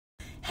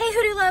Hey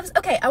Hoodoo loves!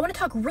 Okay, I want to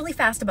talk really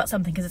fast about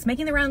something because it's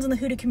making the rounds in the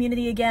Hoodoo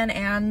community again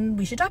and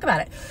we should talk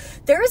about it.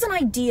 There is an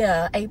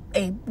idea,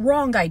 a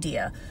wrong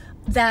idea,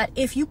 that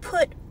if you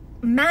put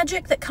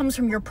magic that comes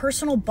from your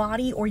personal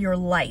body or your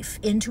life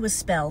into a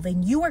spell,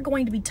 then you are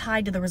going to be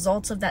tied to the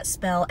results of that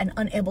spell and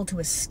unable to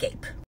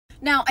escape.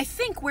 Now, I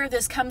think where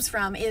this comes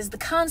from is the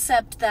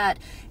concept that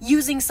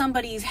using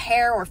somebody's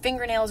hair or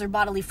fingernails or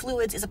bodily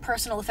fluids is a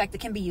personal effect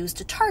that can be used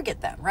to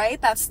target them, right?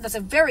 That's a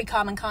very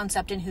common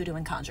concept in Hoodoo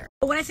and Conjure.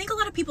 But what I think a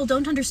lot of people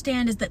don't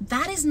understand is that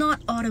that is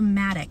not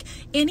automatic.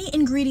 Any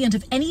ingredient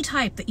of any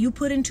type that you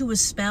put into a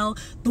spell,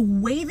 the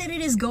way that it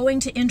is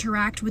going to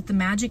interact with the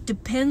magic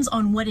depends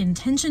on what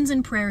intentions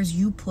and prayers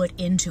you put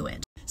into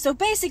it. So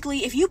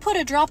basically, if you put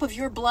a drop of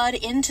your blood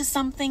into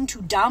something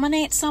to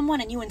dominate someone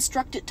and you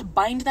instruct it to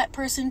bind that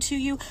person to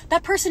you,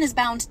 that person is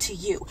bound to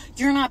you.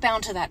 You're not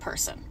bound to that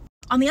person.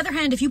 On the other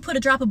hand, if you put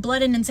a drop of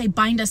blood in and say,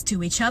 bind us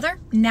to each other,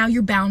 now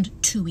you're bound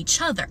to each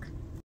other.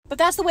 But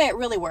that's the way it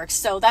really works,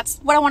 so that's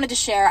what I wanted to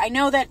share. I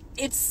know that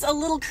it's a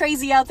little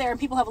crazy out there and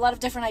people have a lot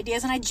of different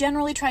ideas, and I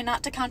generally try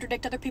not to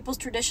contradict other people's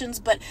traditions,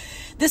 but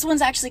this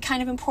one's actually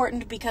kind of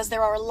important because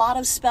there are a lot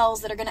of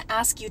spells that are going to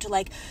ask you to,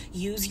 like,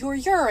 use your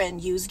urine,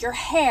 use your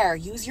hair,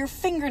 use your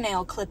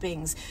fingernail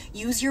clippings,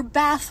 use your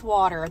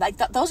bathwater. Like,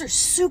 those are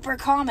super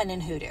common in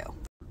Hoodoo.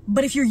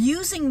 But if you're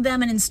using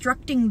them and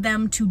instructing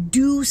them to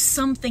do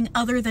something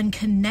other than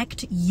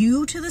connect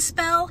you to the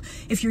spell,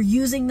 if you're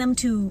using them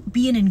to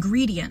be an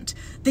ingredient,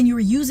 then you're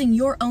using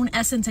your own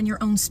essence and your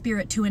own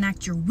spirit to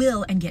enact your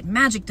will and get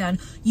magic done.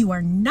 You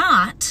are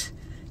not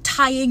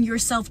tying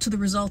yourself to the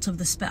result of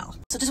the spell.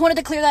 So just wanted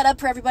to clear that up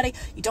for everybody.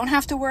 You don't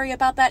have to worry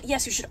about that.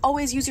 Yes, you should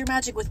always use your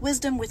magic with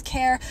wisdom, with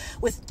care,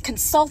 with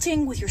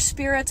consulting with your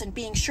spirits and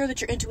being sure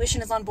that your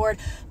intuition is on board,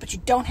 but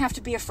you don't have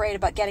to be afraid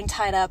about getting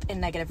tied up in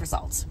negative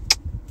results.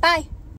 Bye.